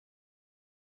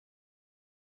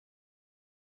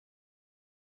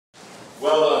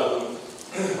Well, I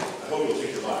hope you'll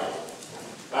take your Bible.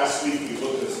 Last week we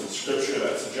looked at some scripture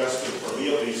that suggested for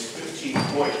me at least 15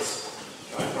 points.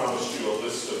 And I promised you a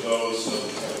list of those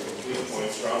complete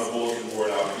points around the bulletin board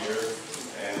out here.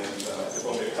 And if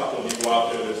only a couple of you go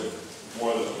out there, there's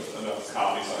more than enough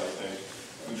copies, I think.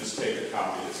 You can just take a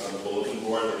copy. It's on the bulletin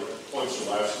board. The points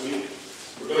from last week.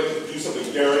 We're going to do something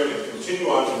daring and continue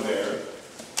on from there.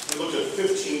 We looked at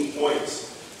 15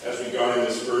 points as regarding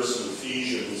this verse in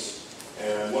Ephesians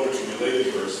and one or two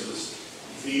related verses.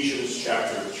 Ephesians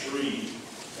chapter 3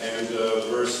 and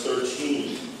verse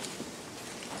 13.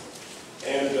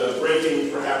 And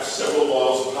breaking perhaps several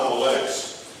laws of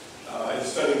homiletics.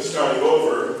 Instead of starting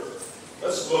over,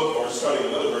 let's look, or starting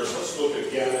another verse, let's look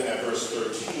again at verse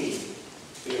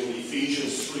 13 in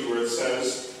Ephesians 3 where it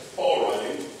says, Paul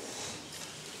writing,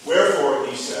 Wherefore,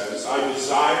 he says, I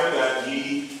desire that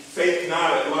ye faint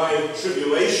not at my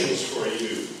tribulations for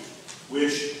you,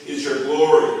 which is your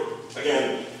glory.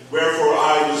 Again, wherefore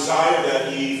I desire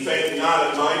that ye faint not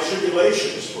at my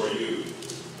tribulations for you,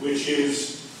 which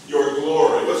is your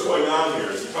glory. What's going on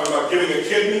here? Is he talking about giving a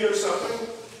kidney or something?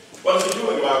 What is he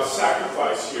doing about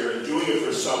sacrifice here and doing it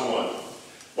for someone?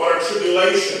 What are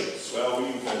tribulations? Well,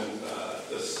 we can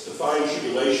define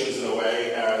tribulations in a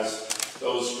way as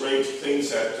those great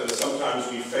things that sometimes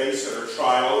we face that are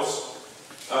trials,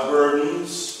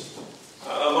 burdens.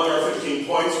 Among our 15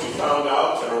 points, we found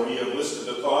out, or we have listed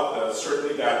the thought,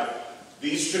 certainly that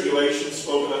these tribulations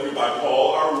spoken of here by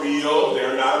Paul are real.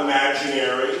 They're not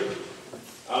imaginary.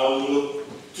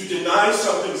 To deny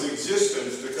something's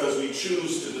existence because we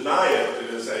choose to deny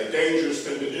it is a dangerous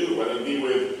thing to do, whether it be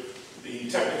with the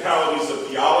technicalities of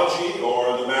theology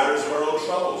or the matters of our own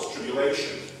troubles,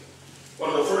 tribulation. One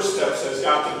of the first steps has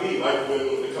got to be, like when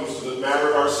it comes to the matter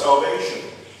of our salvation,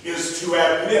 is to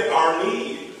admit our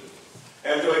need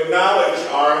and to acknowledge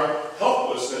our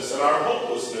helplessness and our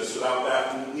hopelessness without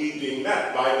that need being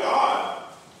met by God.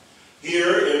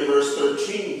 Here in verse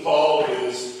 13, Paul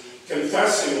is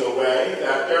confessing in a way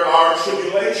that there are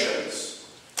tribulations.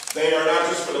 They are not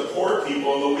just for the poor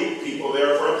people and the weak people, they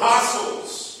are for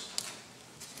apostles.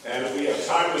 And if we have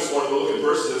time this morning to look at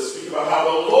verses that speak about how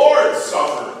the Lord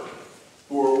suffered,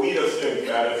 who are we to think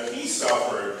that if he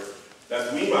suffered,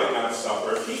 that we might not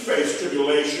suffer? If he faced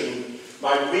tribulation,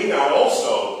 might we not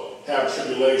also have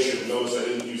tribulation? Notice I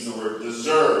didn't use the word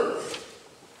deserve.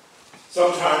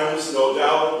 Sometimes, no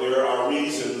doubt, there are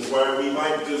reasons why we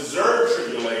might deserve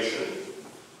tribulation.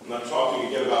 I'm not talking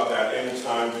again about that end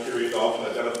time period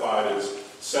often identified as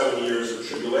 7 years of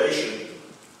tribulation.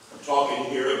 I'm talking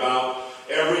here about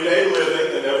everyday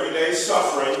living and everyday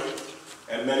suffering,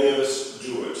 and many of us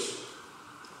do it.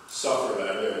 Suffer,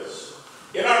 that is.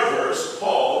 In our verse,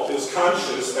 Paul is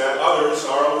conscious that others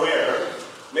are aware.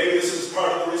 Maybe this is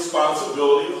part of the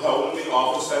responsibility of holding the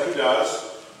office that he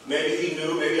does. Maybe he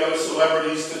knew, maybe other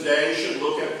celebrities today should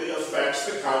look at the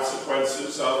effects, the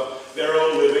consequences of their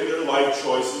own living, their life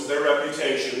choices, their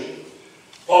reputation.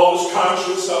 Paul was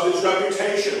conscious of his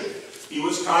reputation. He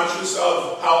was conscious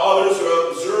of how others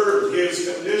observed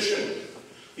his condition.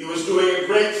 He was doing a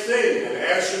great thing and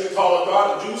answering the call of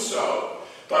God to do so.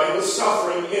 But he was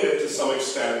suffering in it to some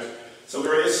extent, some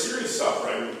very serious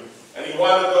suffering. And he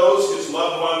wanted those, his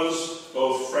loved ones,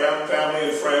 both family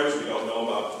and friends. We don't know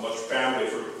about much family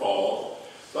for Paul.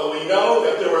 But we know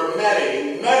that there were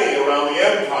many, many around the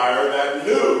empire that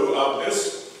knew of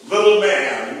this little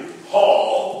man,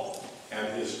 Paul, and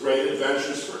his great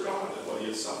adventures for God and what he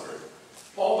had suffered.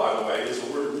 Paul, by the way, is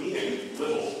a word meaning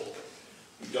little.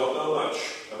 We don't know much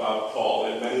about Paul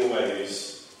in many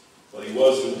ways, but he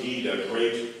was indeed a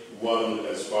great one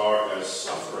as far as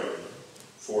suffering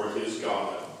for his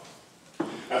God.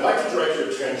 I'd like to direct your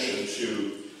attention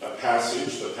to a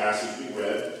passage, the passage we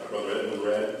read, our brother Edmund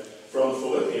read, from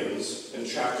Philippians in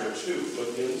chapter 2,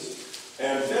 Philippians.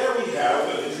 And there we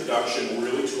have an introduction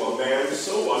really to a man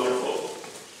so wonderful.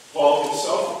 Paul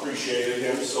himself appreciated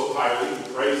him so highly,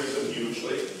 he praises him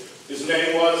hugely. His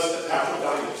name was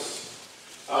Epaphroditus.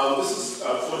 This is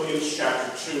Philippians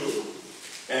chapter 2.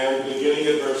 And beginning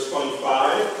at verse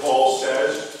 25, Paul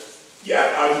says,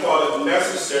 Yet I thought it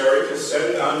necessary to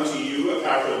send unto you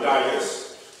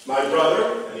Epaphroditus, my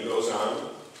brother, and he goes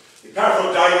on.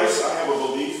 Epaphroditus, I have a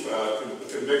belief,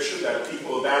 conviction that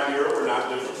people of that era were not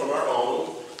different from our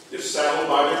own. If saddled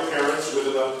by their parents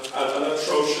with an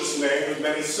atrocious name with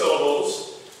many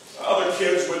syllables, other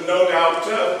kids would no doubt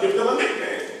give them a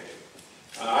nickname.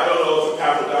 I don't know if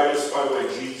Epaphroditus, by the way,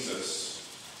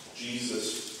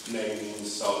 Jesus' name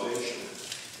means salvation.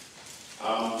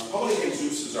 How many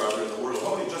Jesuses are there in the world?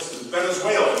 How many just in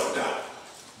Venezuela, no doubt?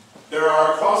 There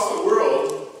are across the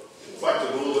world,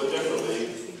 reflected a little bit differently,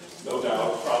 no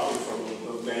doubt, probably from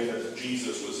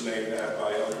Jesus was named that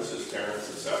by others, his parents,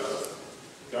 etc.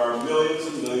 There are millions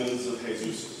and millions of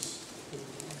Jesuses.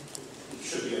 It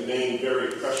should be a name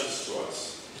very precious to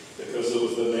us because it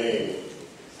was the name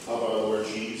of our Lord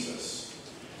Jesus.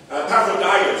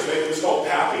 Epaphroditus, maybe it was called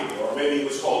Pappy, or maybe it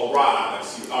was called Rod. I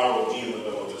see R-O-D in the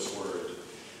middle of this word.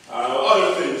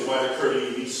 Other things might occur to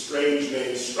you. These strange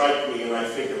names strike me, and I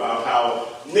think about how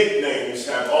nicknames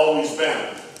have always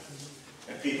been.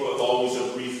 And people have always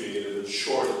abbreviated and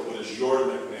shortened. What is your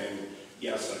nickname?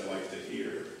 Yes, I'd like to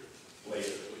hear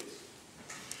later, please.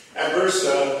 At verse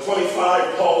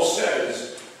 25, Paul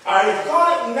says, I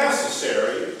thought it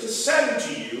necessary to send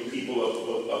to you, people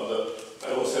of the,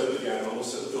 I almost said it again, I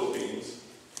almost said the Philippines,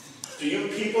 to you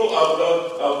people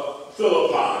of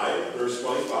Philippi, verse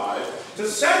 25, to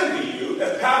send to you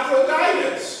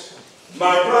Epaphroditus,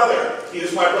 my brother. He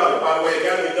is my brother. By the way,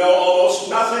 again, we know almost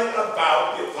nothing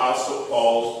about the Apostle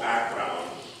Paul's background.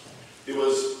 He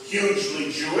was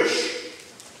hugely Jewish.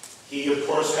 He, of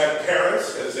course, had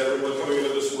parents, as everyone coming into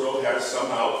this world has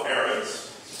somehow parents.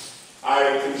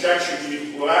 I conjectured to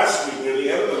you last week near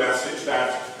the end of the message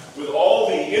that with all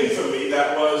the infamy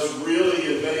that was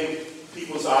really in many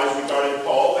people's eyes regarding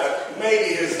Paul, that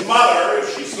maybe his mother,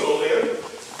 if she still lived,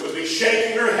 would be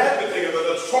shaking her head to think of the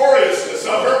notoriousness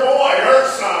of her boy, her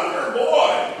son, her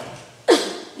boy.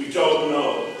 We don't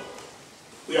know.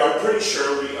 We are pretty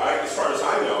sure, as far as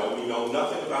I know, we know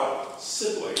nothing about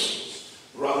siblings,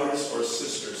 brothers or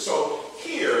sisters. So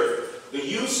here, the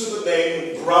use of the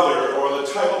name brother, or the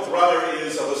title brother,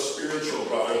 is of a spiritual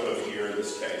brotherhood here in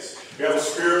this case. We have a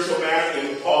spiritual man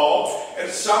in Paul, and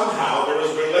somehow there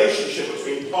was a relationship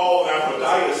between Paul and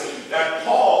Epaphroditus that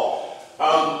Paul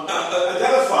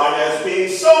identified as being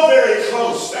so very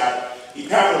close that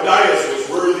Epaphroditus was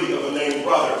worthy of the name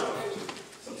brother.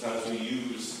 Sometimes we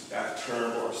use that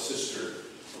term, or sister,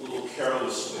 a little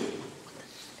carelessly.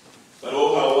 But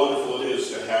oh, how wonderful it is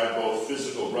to have both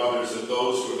physical brothers and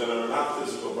those who then are not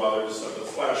physical brothers of the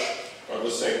flesh or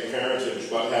the same parentage,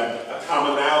 but have a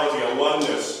commonality, a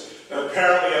oneness. And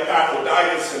apparently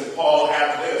Epaphroditus and Paul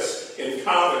have this in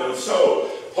common. And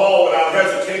so Paul, without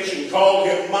hesitation, called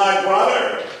him my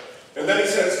brother. And then he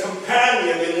says,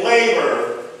 companion in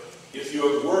labor. If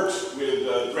you have worked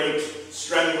with great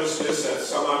strenuousness at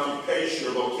some occupation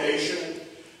or vocation,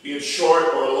 be it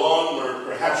short or long, or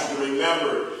perhaps you can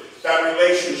remember, that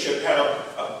relationship had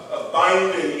a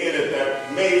binding in it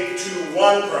that made two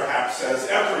one, perhaps, as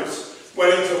efforts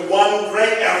went into one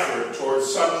great effort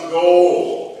towards some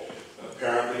goal.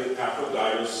 Apparently,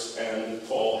 Epaphroditus and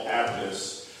Paul had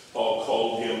this. Paul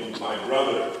called him my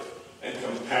brother and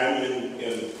companion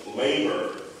in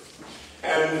labor.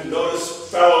 And notice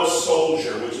fellow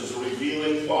soldier, which is a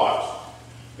revealing thought.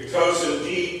 Because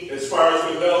indeed, as far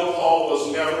as we know, Paul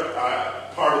was never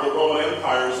part of the Roman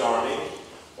Empire's army,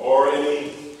 or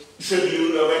any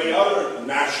tribune of any other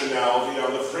nationality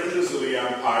on the fringes of the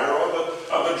empire, or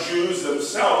of the Jews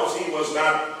themselves. He was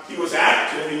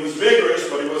active, he was vigorous,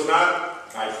 but he was not,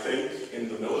 I think, in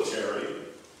the military.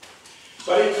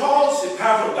 But he calls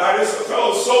Epaphroditus a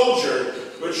fellow soldier,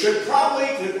 which should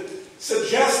probably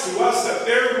suggest to us that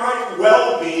there might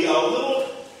well be a little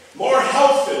more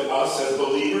health in us as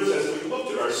believers as we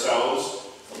looked at ourselves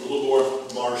a little more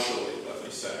martially, let me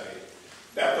say.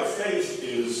 That the faith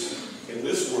is, in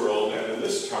this world and in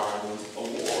this time, a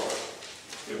war.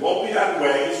 It won't be that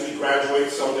way as we graduate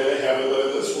someday to heaven, but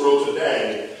in this world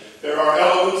today, there are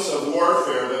elements of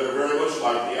warfare that are very much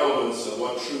like the elements of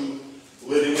what true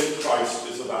living in Christ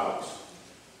is about.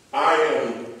 I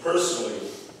am personally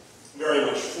very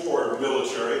much for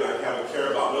military, and I have a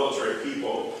care about military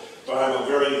people, but I'm a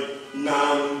very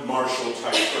non-martial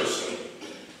type person.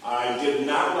 I did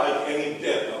not like any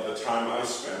bit of the time I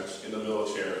spent in the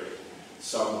military.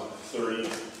 Some 30,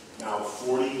 now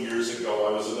 40 years ago,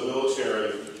 I was in the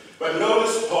military. But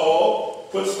notice Paul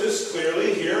puts this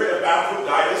clearly here.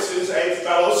 Epaphroditus is a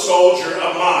fellow soldier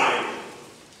of mine.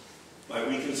 Might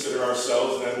we consider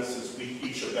ourselves then, since we,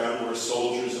 each of them were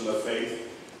soldiers in the faith,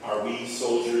 are we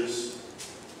soldiers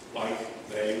like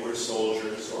they were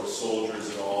soldiers, or soldiers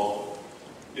at all?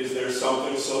 Is there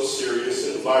something so serious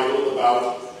and vital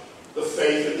about the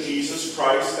faith in Jesus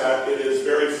Christ that it is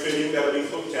very fitting that it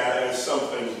be looked at as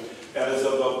something that is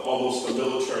of almost a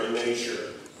military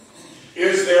nature?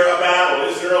 Is there a battle?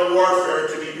 Is there a warfare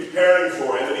to be preparing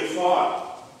for and to be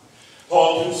fought?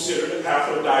 Paul considered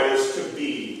Epaphroditus to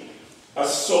be a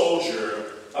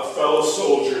soldier, a fellow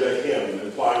soldier to him,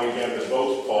 implying again that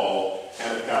both Paul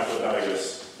and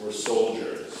Epaphroditus were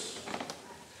soldiers.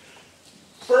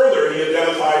 Further, he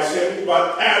identifies him,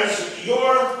 but as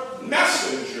your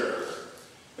messenger.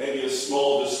 Maybe a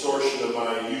small distortion of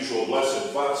my usual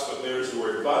blessed buts, but there's the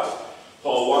word but.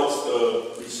 Paul wants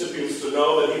the recipients to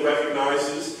know that he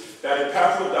recognizes that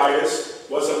Epaphroditus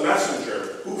was a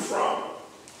messenger. Who from?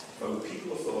 From the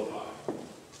people of Philippi.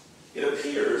 It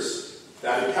appears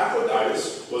that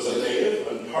Epaphroditus was a native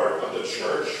and part of the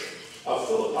church of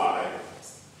Philippi,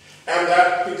 and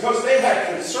that because they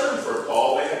had concern for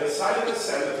Paul, they had decided to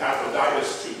send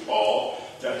Epaphroditus to Paul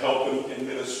to help him in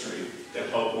ministry, to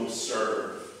help him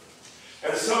serve.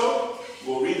 And so,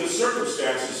 we'll read the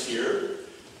circumstances here.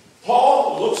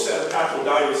 Paul looks at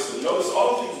Epaphroditus and notices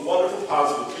all of these wonderful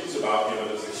positive things about him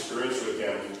and his experience with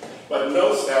him, but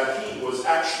notes that he was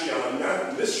actually on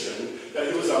a mission,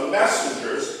 that he was a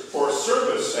messenger for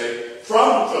service sake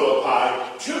from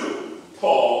Philippi to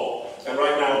Paul. And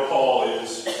right now Paul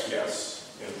is,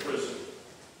 yes, in prison.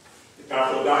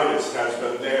 Epaphroditus has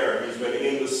been there. He's been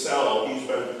in the cell. He's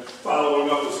been following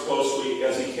up as closely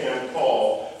as he can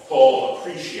Paul. Paul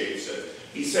appreciates it.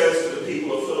 He says to the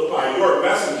people of Philippi, your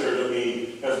messenger to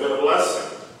me has been a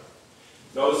blessing.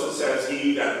 Notice it says,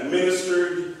 he that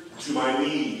ministered to my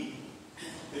need.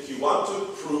 If you want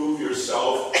to prove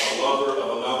yourself a lover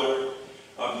of another,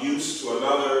 of use to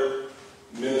another,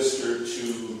 minister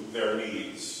to their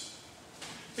needs.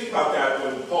 Think about that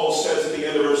when Paul says at the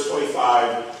end of verse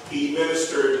 25, he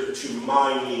ministered to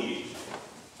my need.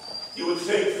 You would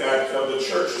think that of the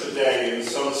church today in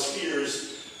some spheres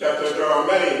that there are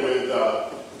many with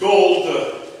gold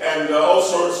and all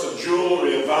sorts of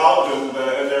jewelry involved in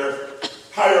their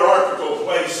hierarchical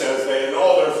place as they, and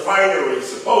all their finery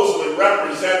supposedly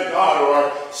represent God or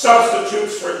are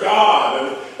substitutes for God,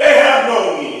 and they have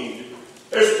no need.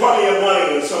 There's plenty of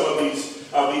money in some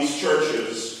of these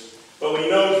churches, but we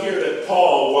note here that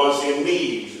Paul was in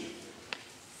need.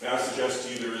 May I suggest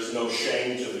to you there is no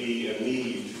shame to be in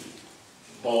need.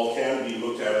 Paul can be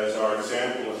looked at as our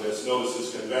example in this. Notice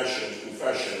his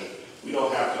confession. We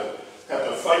don't have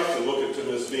to fight to look at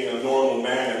him as being a normal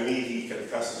man in need. He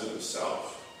confesses it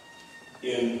himself.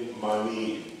 In my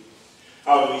need.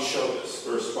 How do we show this?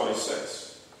 Verse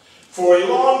 26. For he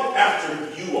longed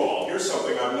after you all. Here's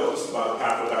something I've noticed about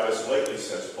Epaphroditus lately,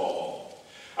 says Paul.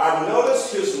 I've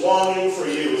noticed his longing for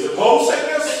you. Is it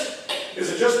homesickness? Is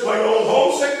it just plain old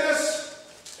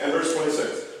homesickness? And verse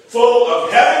 26. Full of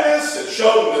heaviness, it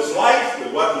showed in his life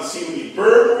with what he seemed to be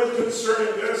burdened with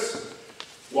concerning this.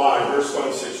 Why? Verse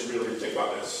 26, really think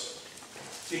about this.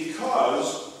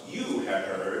 Because you had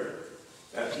heard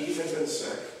that he had been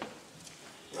sick.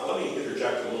 Now let me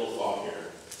interject a little thought here.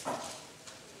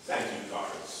 Thank you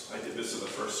cards. I did this in the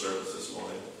first service this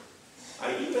morning.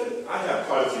 I have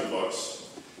quite a few books.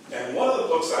 And one of the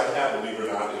books I have, believe it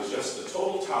or not, is just the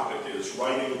total topic is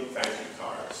writing thank you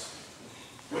cards.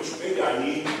 Which maybe I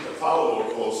need to follow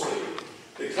more closely,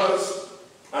 because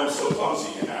I'm so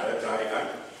clumsy at it.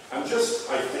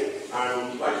 I think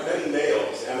I'm like many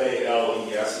males,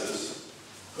 M-A-L-E-S's,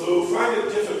 who find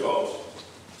it difficult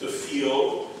to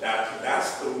feel that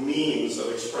that's the means of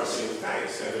expressing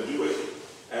thanks, and to do it,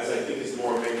 as I think is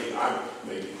more, I'm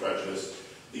maybe prejudiced,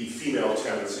 the female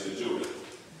tendency to do it.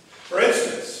 For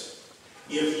instance,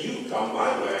 if you come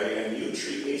my way and you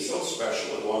treat me so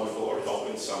special and wonderful or help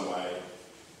in some way,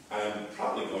 I'm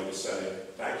probably going to say,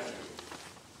 thank you.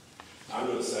 I'm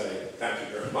going to say, thank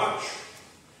you very much.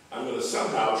 I'm going to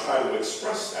somehow try to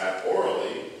express that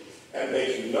orally and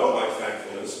make you know my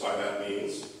thankfulness by that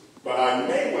means, but I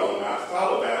may well not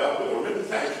follow that up with a written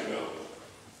thank you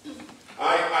note.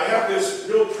 I have this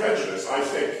real prejudice. I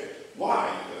think,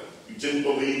 why? You didn't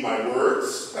believe my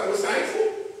words? I was thankful.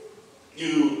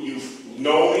 You've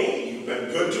known me, you've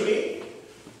been good to me,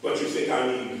 but you think I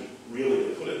need really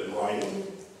to put it in writing?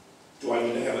 Do I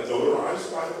need to have it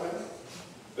notarized, by the way,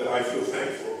 that I feel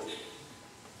thankful?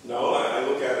 No, I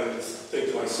look at it and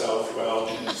think to myself, well,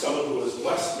 someone who has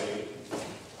blessed me,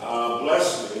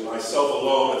 myself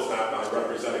alone, it's not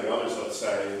representing others, let's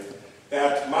say,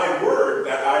 that my word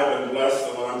that I have been blessed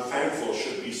and when I'm thankful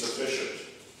should be sufficient.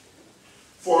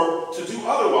 For to do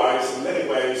otherwise, in many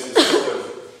ways, is sort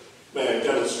of, may I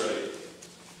demonstrate?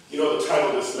 You know, the title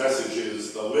of this message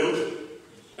is The Limp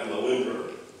and the Limber.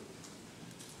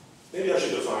 Maybe I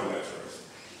should define that first.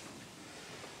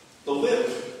 The limp,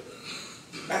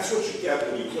 that's what you get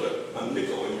when you put a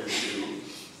nickel in your shoe,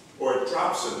 or it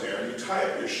drops in there, and you tie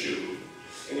up your shoe,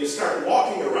 and you start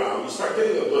walking around, you start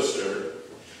getting a blister,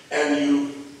 and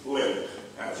you limp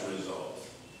as a result.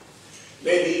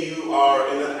 Maybe you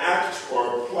are in an act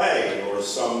or a play or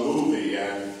some movie,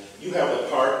 and you have the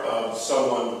part of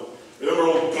someone, remember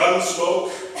old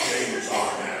Gunsmoke? James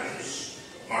Arnaz,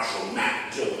 Marshal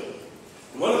Matt Dillon.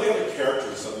 One of the other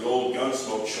characters of the old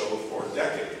Gunsmoke show for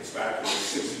decades, back in the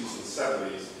 60s and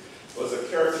 70s, was a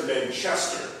character named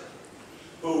Chester,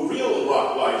 who real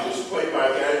life was played by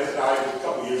a guy who died a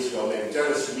couple years ago named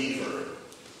Dennis Weaver,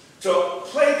 to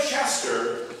play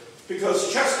Chester,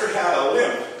 because Chester had a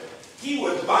limp. He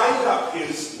would bind up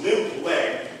his limp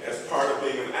leg as part of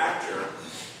being an actor,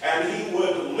 and he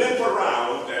would limp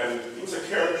around, and he was a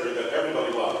character that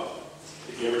everybody loved,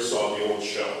 if you ever saw the old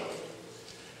show.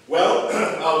 Well,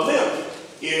 a limp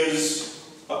is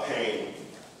a pain,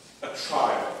 a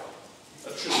trial, a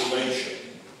tribulation.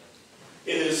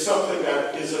 It is something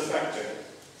that is affecting.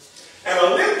 And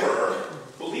a limper,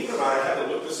 believe it or not, I had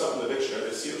to look this up in the dictionary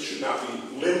to see it should not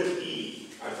be limp-y.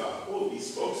 I thought, oh,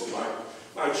 these folks in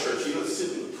my church, you know,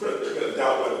 they're going to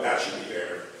doubt whether that should be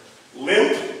there.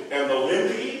 Limp and the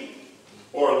limpy,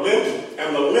 or limp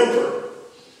and the limper.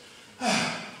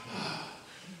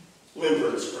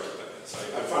 Limper is correct.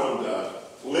 I found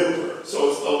limper. So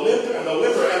it's the limp and the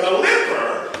limper. And the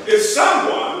limper is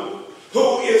someone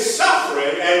who is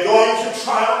suffering and going through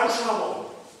trial and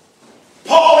trouble.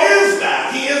 Paul is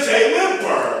that. He is a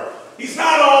limper. He's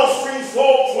not all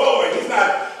free-flowing. He's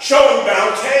not showing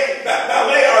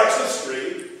ballet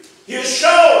artistry. He is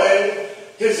showing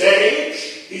his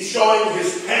age. He's showing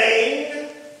his pain,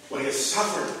 what he has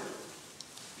suffered.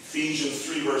 Ephesians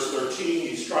 3, verse 13,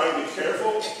 he's trying to be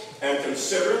careful and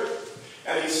considerate.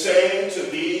 And he's saying to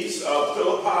these of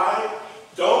Philippi,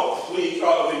 don't please,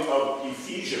 of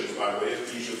Ephesians, by the way,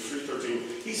 Ephesians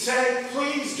 3:13, he's saying,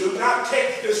 please do not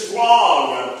take this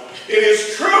wrong. It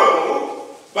is true,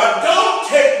 but don't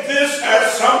take this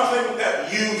as something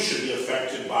that you should be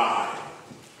affected by.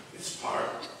 It's part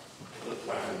of the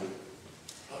plan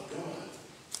of God.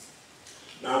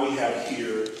 Now we have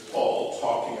here Paul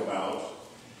talking about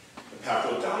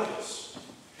Epaphroditus.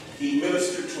 He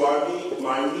ministered to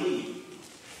my need.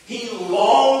 He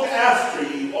longed after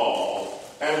you all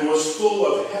and was full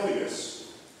of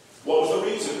heaviness. What was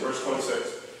the reason? Verse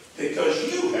 26.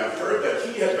 Because you have heard that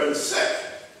he had been sick.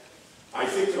 I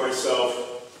think to myself,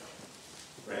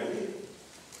 Randy,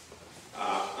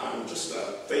 I'm just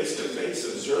a face-to-face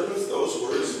observance. Those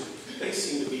words, they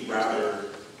seem to be rather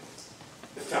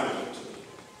effeminate to me.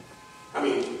 I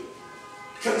mean,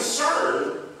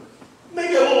 concern,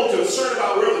 maybe a little concern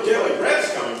about where the daily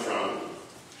bread's coming from.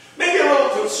 Maybe a little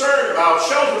concern about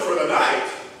shelter for the night.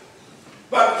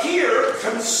 But here,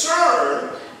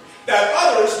 concern that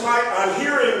others might, on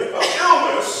hearing of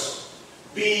illness,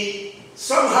 be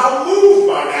somehow moved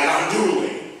by that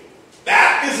unduly.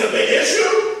 That is a big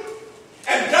issue.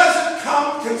 And doesn't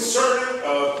come concerning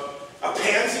of